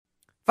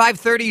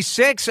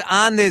5:36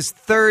 on this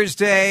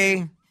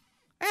Thursday.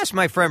 I asked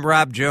my friend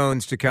Robb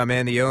Jones to come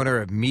in, the owner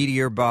of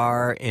Meteor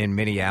Bar in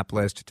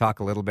Minneapolis, to talk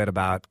a little bit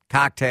about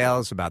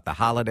cocktails, about the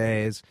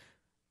holidays,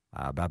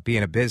 about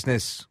being a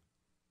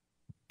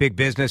big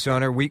business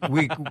owner. Why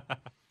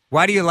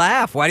do you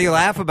laugh? Why do you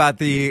laugh about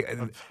the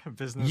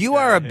business? You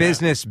are a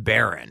business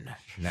baron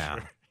now.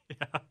 Sure.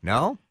 Yeah.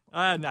 No?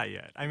 Not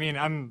yet. I mean,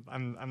 I'm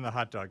the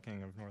hot dog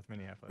king of North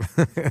Minneapolis.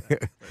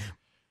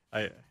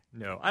 I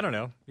don't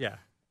know. Yeah,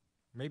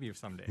 maybe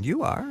someday.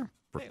 You are.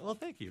 Hey, well,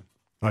 thank you.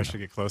 Oh, I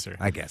should get closer.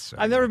 I guess so.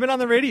 I've never been on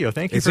the radio.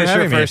 Thank you Is for this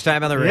having your me. first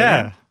time on the radio?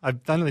 Yeah,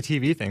 I've done the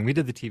TV thing. We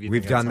did the TV thing.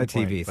 We've at done some the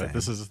point, TV but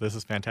thing. This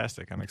is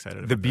fantastic. I'm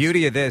excited. The about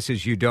beauty of this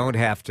is you don't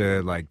have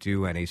to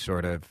do any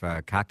sort of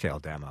cocktail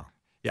demo.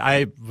 Yeah,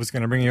 I was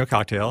going to bring you a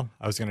cocktail.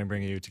 I was going to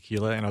bring you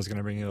tequila, and I was going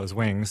to bring you those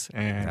wings,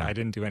 and I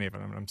didn't do any of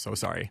them. And I'm so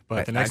sorry.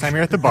 But the next time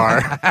you're at the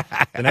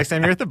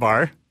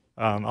bar,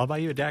 I'll buy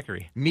you a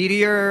daiquiri.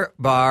 Meteor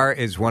Bar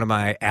is one of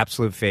my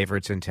absolute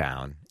favorites in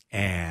town,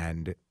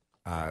 and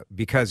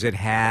because it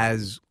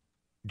has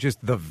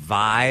just the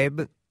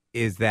vibe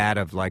is that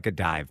of like a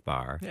dive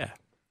bar. Yeah.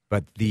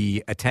 But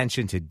the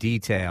attention to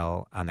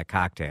detail on the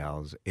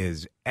cocktails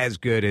is as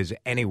good as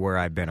anywhere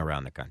I've been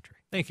around the country.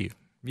 Thank you.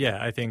 Yeah,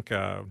 I think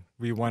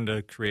we wanted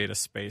to create a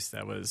space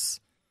that was,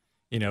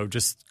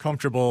 just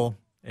comfortable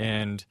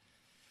and,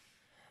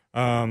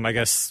 I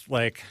guess,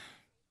 we're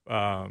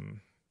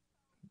in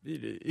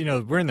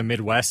the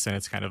Midwest, and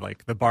it's kind of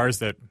like the bars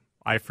that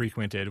I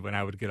frequented when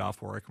I would get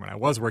off work, when I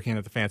was working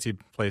at the fancy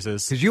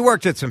places. Because you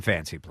worked at some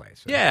fancy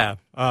places. Yeah.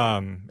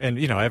 And,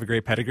 I have a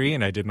great pedigree,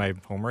 and I did my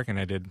homework, and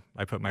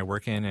I put my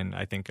work in, and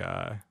I think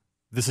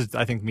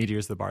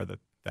Meteor's the bar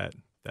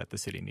that the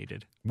city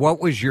needed. What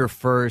was your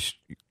first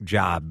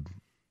job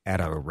at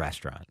a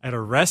restaurant? At a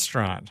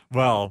restaurant?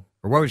 Well...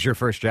 Or what was your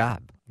first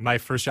job? My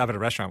first job at a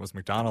restaurant was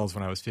McDonald's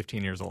when I was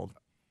 15 years old.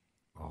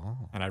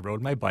 Oh. And I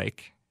rode my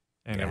bike,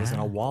 and it was in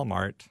a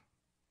Walmart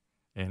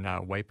in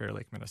White Bear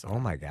Lake, Minnesota. Oh,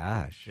 my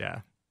gosh.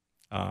 Yeah.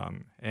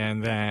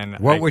 And then...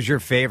 What was your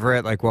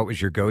favorite, what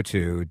was your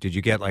go-to? Did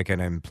you get,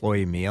 an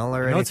employee meal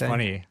or anything? It's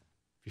funny.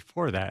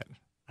 Before that,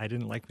 I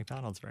didn't like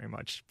McDonald's very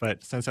much.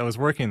 But since I was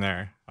working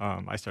there,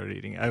 I started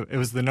eating. It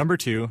was the number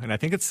 2, and I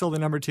think it's still the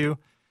number 2.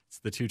 It's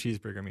the 2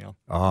 cheeseburger meal.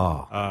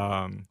 Oh.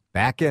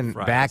 Back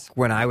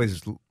when I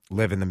was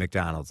living the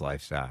McDonald's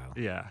lifestyle.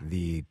 Yeah.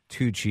 The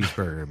 2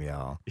 cheeseburger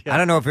meal. Yeah. I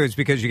don't know if it was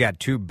because you got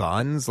 2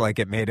 buns,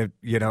 it made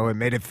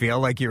it feel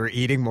like you were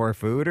eating more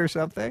food or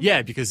something.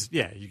 Yeah, because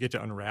you get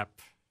to unwrap.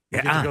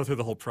 You get to go through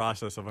the whole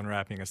process of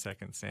unwrapping a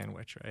second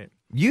sandwich, right?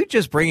 You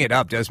just bring it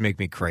up does make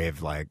me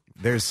crave.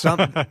 There's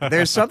something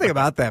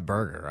about that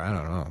burger. I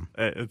don't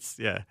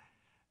know.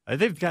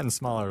 They've gotten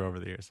smaller over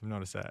the years. I've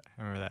noticed that.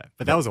 I remember that.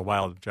 But that was a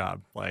wild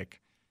job.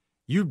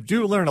 You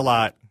do learn a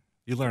lot.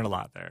 You learn a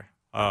lot there.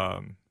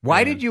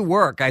 Why did you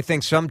work? I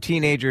think some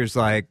teenagers,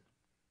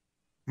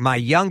 my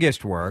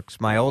youngest works,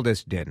 my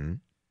oldest didn't.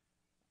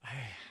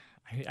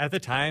 At the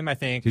time, I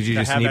think did you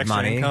to just have need extra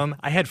money? Income,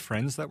 I had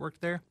friends that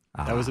worked there.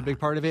 That was a big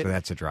part of it. So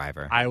that's a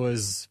driver. I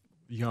was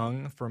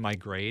young for my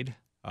grade.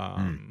 I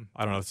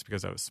don't know if it's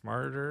because I was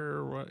smarter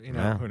or what,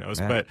 who knows.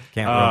 Yeah. But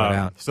Can't rule it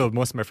out. So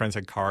most of my friends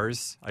had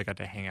cars. I got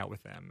to hang out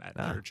with them at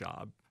their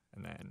job.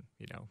 And then,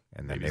 and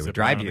then maybe they would zip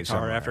drive around you the car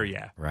somewhere. after.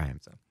 Yeah. Right.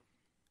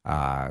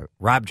 So.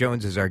 Robb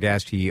Jones is our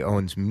guest. He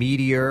owns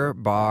Meteor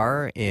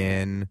Bar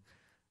in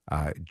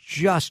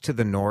just to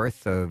the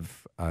north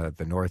of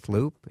the North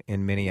Loop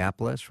in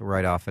Minneapolis,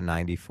 right off of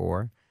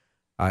 94.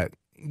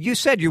 You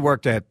said you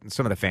worked at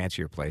some of the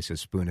fancier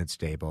places, Spoon and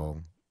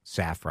Stable,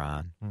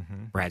 Saffron,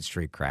 Brad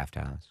Street Craft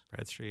House.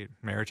 Brad Street,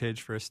 Meritage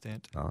for a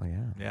stint. Oh,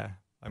 yeah. Yeah.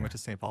 I went to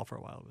St. Paul for a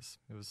while.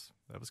 That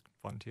was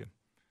fun, too.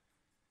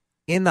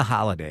 In the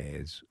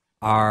holidays,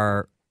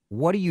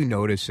 what are you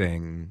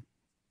noticing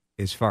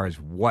as far as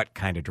what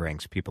kind of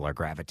drinks people are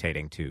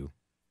gravitating to?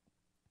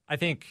 I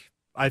think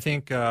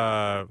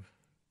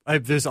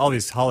there's all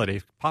these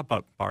holiday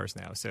pop-up bars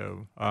now,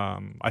 so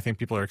I think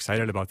people are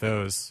excited about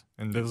those,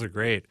 and those are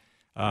great.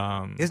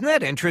 Isn't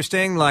that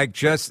interesting?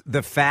 Just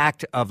the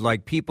fact of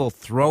people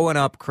throwing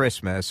up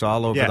Christmas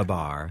all over the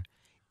bar.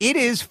 It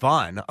is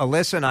fun.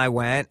 Alyssa and I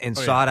went and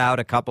sought out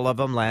a couple of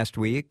them last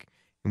week,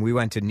 and we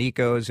went to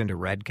Nico's and to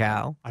Red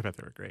Cow. I bet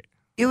they were great.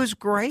 It was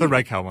great. The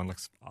Red Cow one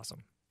looks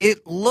awesome.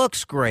 It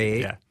looks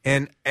great. Yeah.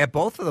 And at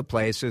both of the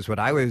places, what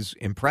I was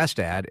impressed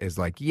at is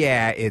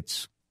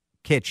it's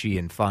kitschy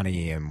and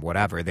funny and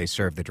whatever. They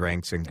serve the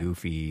drinks and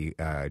goofy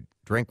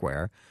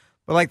drinkware.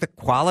 But the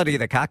quality of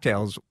the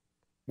cocktails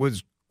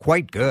was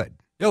quite good.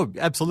 Oh,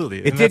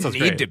 absolutely. It didn't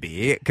need to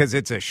be because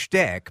it's a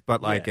shtick,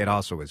 but it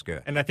also was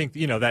good. And I think,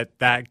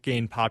 that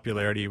gained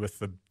popularity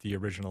with the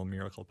original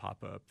Miracle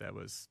Pop-Up. That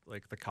was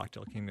the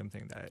Cocktail Kingdom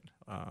thing that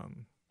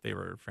they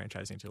were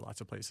franchising to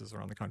lots of places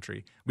around the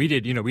country. We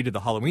did the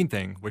Halloween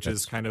thing, which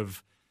is kind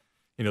of,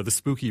 the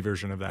spooky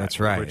version of that. That's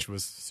right. Which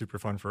was super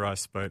fun for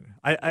us. But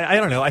I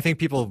don't know. I think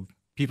people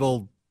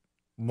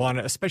want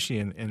to, especially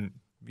in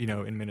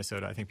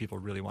Minnesota, I think people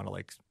really want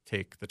to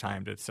take the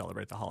time to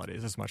celebrate the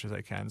holidays as much as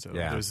they can. So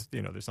there's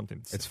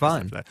something. It's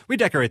fun. For that. We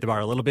decorate the bar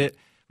a little bit.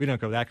 We don't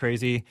go that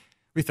crazy.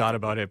 We thought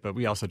about it, but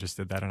we also just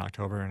did that in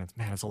October, and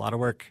it's a lot of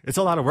work. It's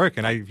a lot of work,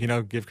 and I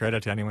give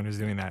credit to anyone who's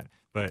doing that.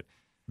 But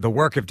the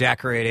work of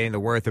decorating, the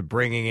work of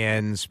bringing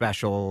in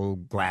special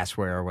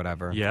glassware or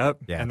whatever.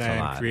 Yep. Yeah, and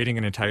then creating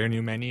an entire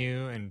new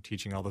menu and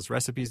teaching all those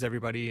recipes to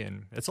everybody,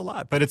 and it's a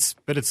lot, but it's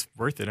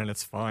worth it and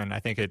it's fun. I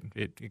think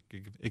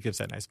it gives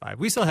that nice vibe.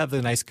 We still have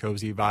the nice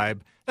cozy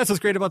vibe. That's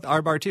what's great about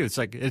our bar too. It's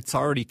like it's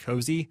already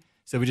cozy.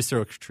 So we just throw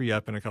a tree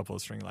up and a couple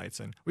of string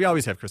lights, and we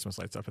always have Christmas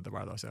lights up at the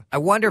bar, though. So I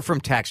wonder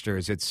from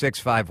texters at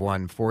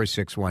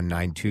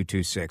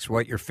 651-461-9226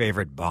 what your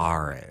favorite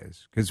bar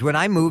is. Because when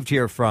I moved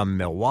here from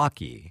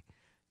Milwaukee,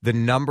 the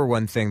number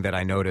one thing that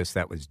I noticed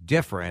that was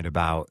different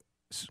about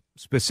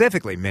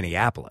specifically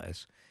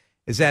Minneapolis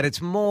is that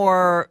it's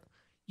more,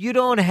 you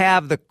don't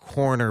have the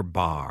corner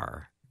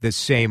bar the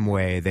same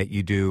way that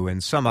you do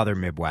in some other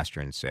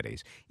Midwestern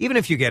cities. Even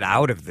if you get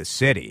out of the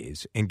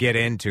cities and get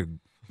into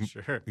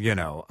sure. You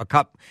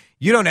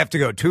don't have to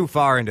go too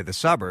far into the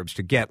suburbs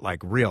to get like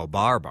real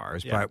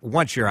bars. Yeah. But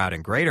once you're out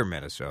in greater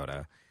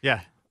Minnesota. Yeah,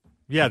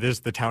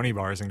 there's the townie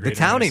bars in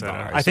greater Minnesota.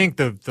 Bars. I think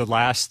the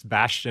last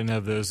bastion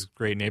of those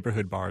great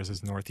neighborhood bars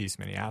is Northeast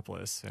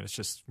Minneapolis. And it's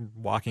just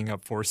walking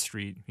up 4th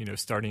Street,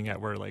 starting at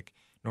where like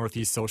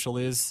Northeast Social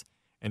is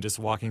and just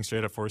walking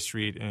straight up 4th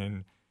Street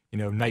and,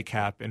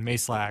 Nightcap and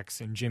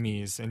Mayslacks and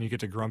Jimmy's, and you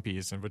get to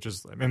Grumpy's, and which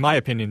is, in my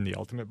opinion, the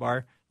ultimate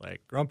bar.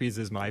 Like Grumpy's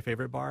is my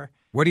favorite bar.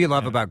 What do you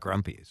love about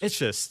Grumpy's? It's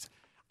just,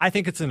 I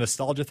think it's a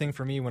nostalgia thing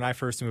for me. When I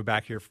first moved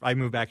back here, I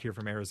moved back here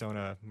from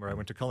Arizona, where I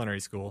went to culinary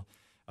school,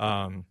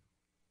 and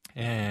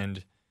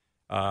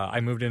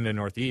I moved into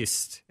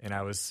Northeast, and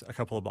I was a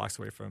couple of blocks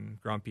away from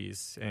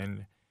Grumpy's,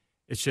 and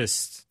it's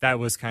just that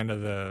was just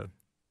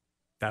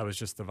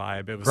the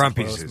vibe. It was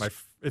Grumpy's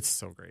it's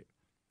so great.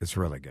 It's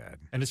really good,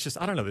 and it's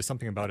just I don't know. There's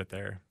something about it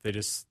there.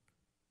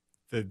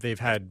 They've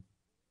had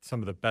some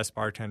of the best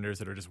bartenders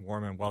that are just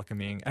warm and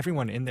welcoming.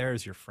 Everyone in there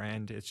is your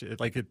friend. It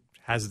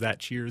has that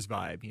Cheers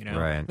vibe,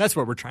 Right. That's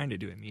what we're trying to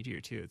do at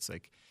Meteor too. It's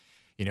like,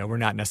 we're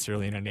not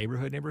necessarily in a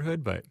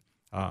neighborhood, but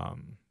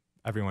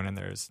everyone in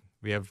there is.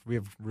 We have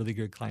really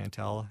good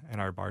clientele,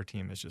 and our bar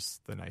team is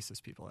just the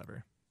nicest people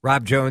ever.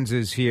 Robb Jones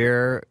is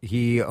here.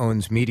 He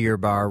owns Meteor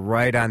Bar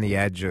right on the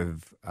edge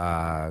of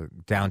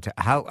downtown.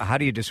 How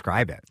do you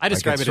describe it? I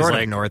describe it's it as sort of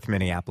like North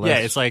Minneapolis. Yeah,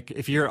 it's like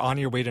if you're on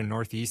your way to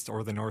Northeast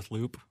or the North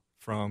Loop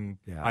from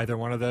either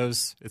one of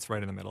those, it's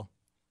right in the middle.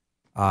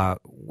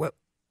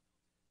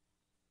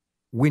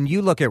 When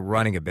you look at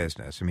running a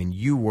business, I mean,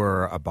 you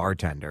were a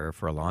bartender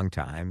for a long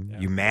time. Yeah.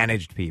 You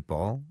managed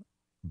people,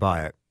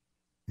 but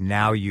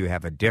now you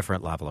have a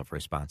different level of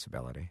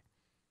responsibility.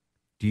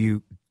 Do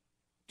you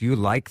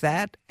like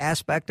that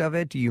aspect of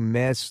it? Do you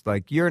miss,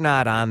 like, you're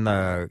not on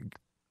the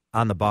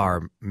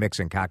bar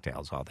mixing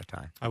cocktails all the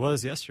time? I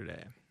was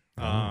yesterday.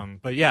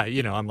 But yeah,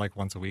 I'm like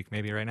once a week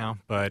maybe right now.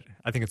 But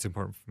I think it's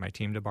important for my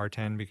team to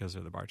bartend because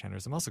they're the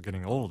bartenders. I'm also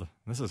getting old.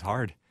 This is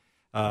hard.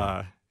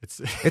 It's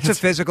a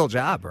physical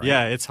job, right?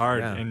 Yeah, it's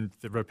hard, Yeah. and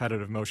the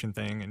repetitive motion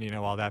thing, and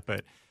all that.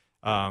 But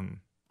the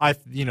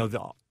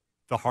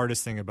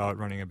hardest thing about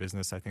running a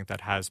business, I think,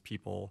 that has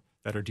people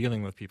that are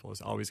dealing with people is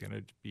always going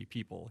to be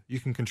people. You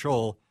can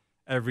control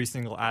every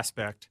single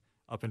aspect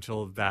up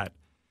until that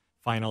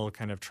final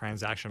kind of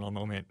transactional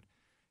moment,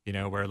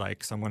 where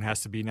like someone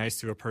has to be nice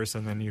to a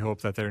person, then you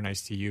hope that they're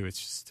nice to you. It's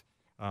just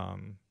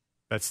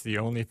that's the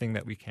only thing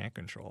that we can't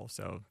control.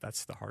 So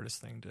that's the hardest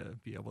thing to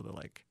be able to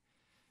like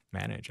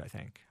manage, I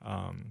think.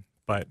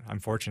 But I'm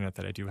fortunate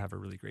that I do have a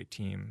really great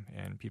team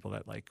and people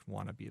that like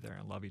want to be there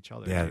and love each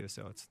other too.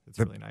 So it's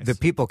really nice. The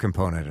people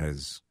component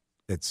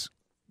it's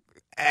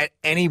at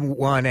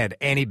anyone at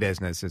any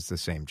business is the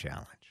same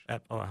challenge.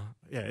 It's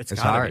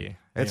gotta hard. be.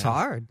 It's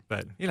hard.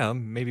 But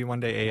maybe one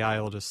day AI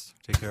will just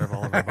take care of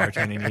all of our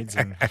bartending needs,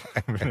 and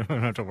we don't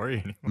have to worry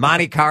anymore.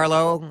 Monte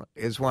Carlo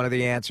is one of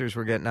the answers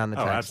we're getting on the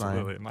text line.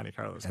 Absolutely. Monte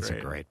Carlo's That's great.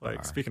 a great bar.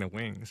 Like speaking of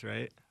wings,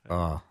 right?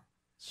 Oh,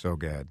 so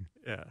good.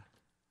 Yeah.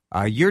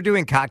 You're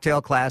doing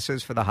cocktail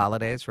classes for the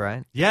holidays,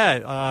 right?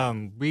 Yeah.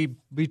 We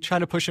try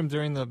to push them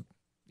during the.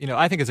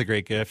 I think it's a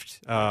great gift.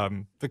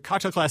 The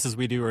cocktail classes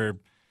we do are.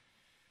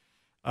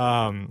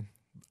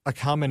 A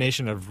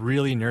combination of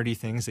really nerdy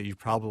things that you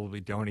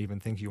probably don't even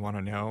think you want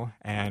to know,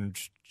 and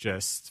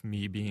just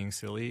me being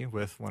silly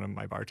with one of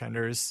my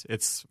bartenders.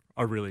 It's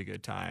a really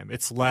good time.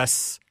 It's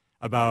less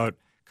about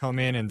come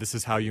in and this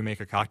is how you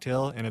make a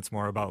cocktail, and it's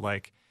more about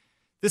like,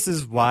 this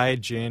is why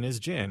gin is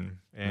gin,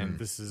 and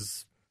this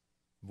is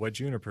what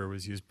juniper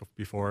was used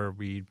before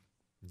we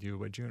knew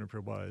what juniper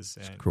was.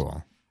 And,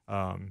 cool.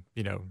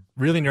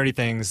 Really nerdy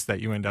things that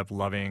you end up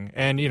loving,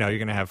 and you're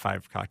going to have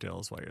 5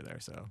 cocktails while you're there,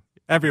 so.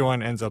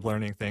 Everyone ends up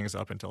learning things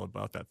up until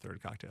about that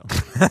 3rd cocktail.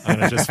 And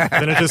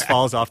then it just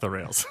falls off the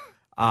rails.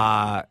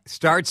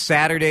 Starts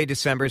Saturday,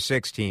 December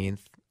 16th,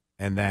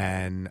 and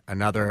then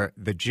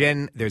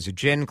there's a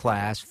gin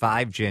class,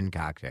 5 gin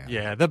cocktails.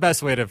 Yeah, the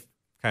best way to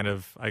kind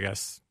of, I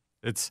guess,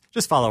 it's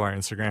just follow our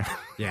Instagram.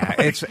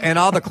 Yeah, and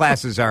all the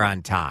classes are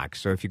on Talk.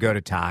 So if you go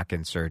to Talk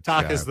and search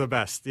Talk is the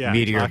best. Yeah,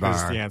 Meteor Talk Bar,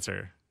 is the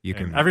answer.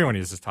 Everyone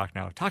uses Talk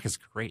now. Talk is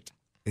great.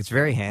 It's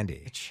very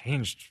handy. It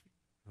changed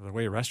the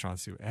way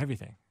restaurants do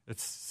everything.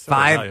 It's so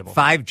valuable.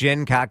 Five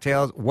gin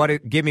cocktails.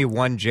 Give me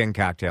one gin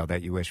cocktail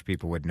that you wish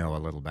people would know a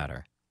little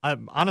better.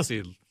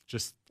 Honestly,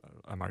 just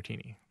a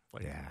martini.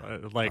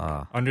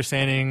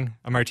 Understanding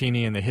a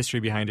martini and the history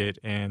behind it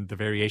and the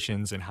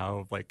variations and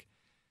how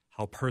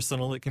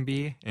personal it can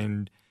be.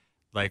 And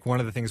like one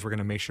of the things we're going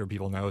to make sure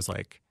people know is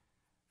like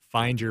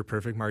find your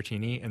perfect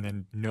martini and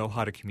then know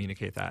how to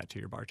communicate that to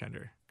your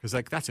bartender. Because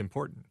like that's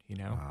important,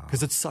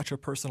 because it's such a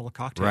personal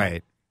cocktail.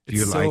 Right. Do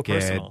you like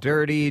it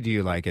dirty? Do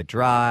you like it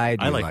dry?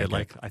 I like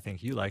it I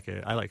think you like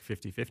it. I like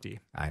 50-50.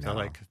 I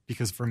know.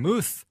 Because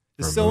vermouth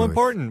is so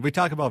important. We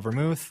talk about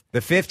vermouth. The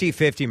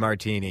 50-50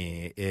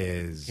 martini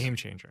is... game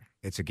changer.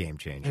 It's a game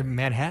changer. And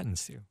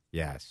Manhattans, too.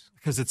 Yes.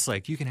 Because it's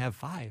like you can have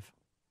 5.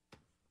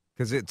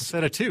 Because it's...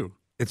 instead of 2.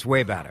 It's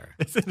way better.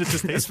 It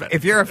just tastes better.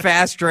 If you're a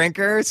fast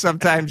drinker,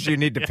 sometimes you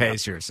need to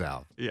pace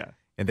yourself. Yeah.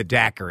 And the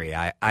daiquiri,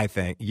 I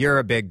think. You're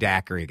a big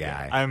daiquiri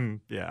guy. I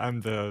am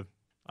the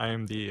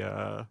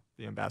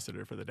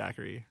ambassador for the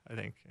daiquiri, I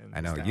think. I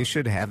know. You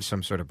should have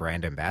some sort of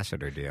brand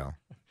ambassador deal.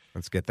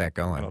 Let's get that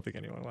going. I don't think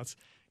anyone wants.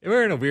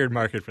 We're in a weird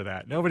market for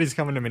that. Nobody's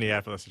coming to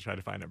Minneapolis to try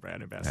to find a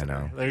brand ambassador.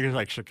 I know. They're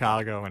like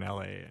Chicago and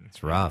LA, and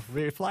it's rough.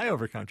 We're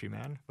flyover country,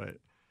 man. But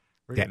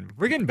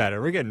we're getting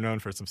better. We're getting known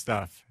for some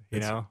stuff. We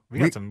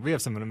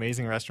have some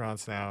amazing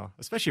restaurants now,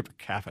 especially per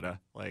capita.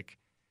 Like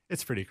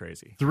it's pretty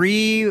crazy.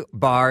 3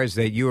 bars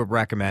that you would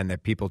recommend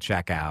that people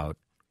check out.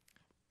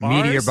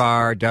 Bars? Meteor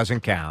Bar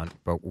doesn't count,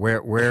 but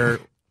where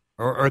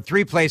or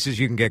 3 places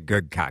you can get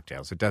good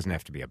cocktails. It doesn't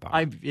have to be a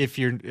bar. If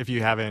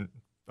you haven't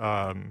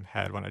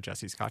had one of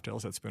Jesse's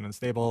cocktails at Spoon and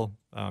Stable,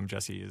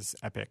 Jesse is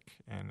epic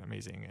and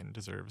amazing and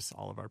deserves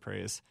all of our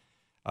praise.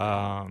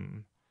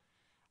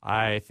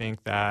 I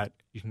think that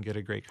you can get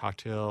a great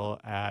cocktail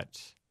at.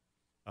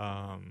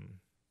 I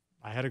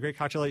had a great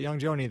cocktail at Young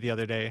Joni the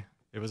other day.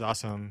 It was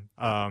awesome.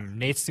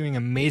 Nate's doing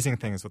amazing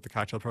things with the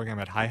cocktail program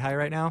at Hi Hi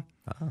right now.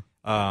 Uh-huh.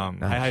 Nice.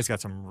 Hi Hi's got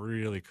some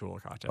really cool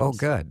cocktails. Oh,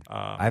 good.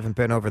 I haven't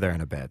been over there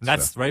in a bit.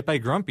 That's right by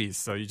Grumpy's,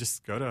 so you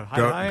just go to Hi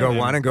Hi. Go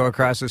one and go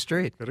across the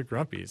street. Go to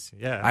Grumpy's,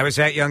 yeah. I was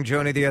at Young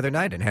Joni the other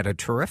night and had a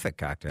terrific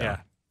cocktail. Yeah,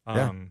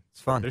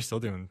 it's fun. They're still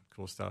doing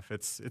cool stuff.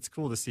 It's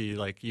cool to see,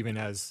 like, even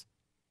as,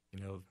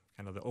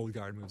 kind of the old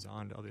guard moves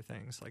on to other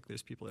things, like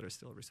there's people that are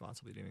still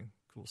responsibly doing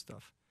cool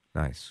stuff.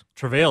 Nice.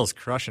 Travail's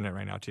crushing it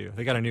right now, too.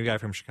 They got a new guy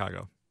from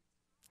Chicago.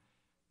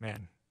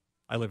 Man,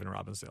 I live in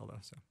Robbinsdale, though,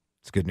 so.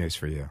 It's good news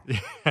for you. Yeah,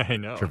 I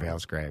know.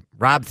 Travail's great.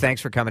 Rob,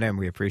 thanks for coming in.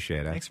 We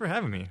appreciate it. Thanks for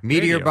having me.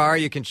 Meteor Bar,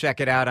 you can check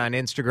it out on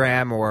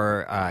Instagram,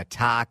 or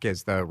Talk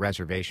is the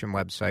reservation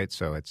website,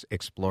 so it's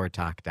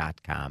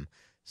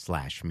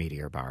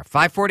exploretalk.com/Meteor Bar.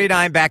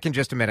 5:49, back in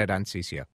just a minute on CCO.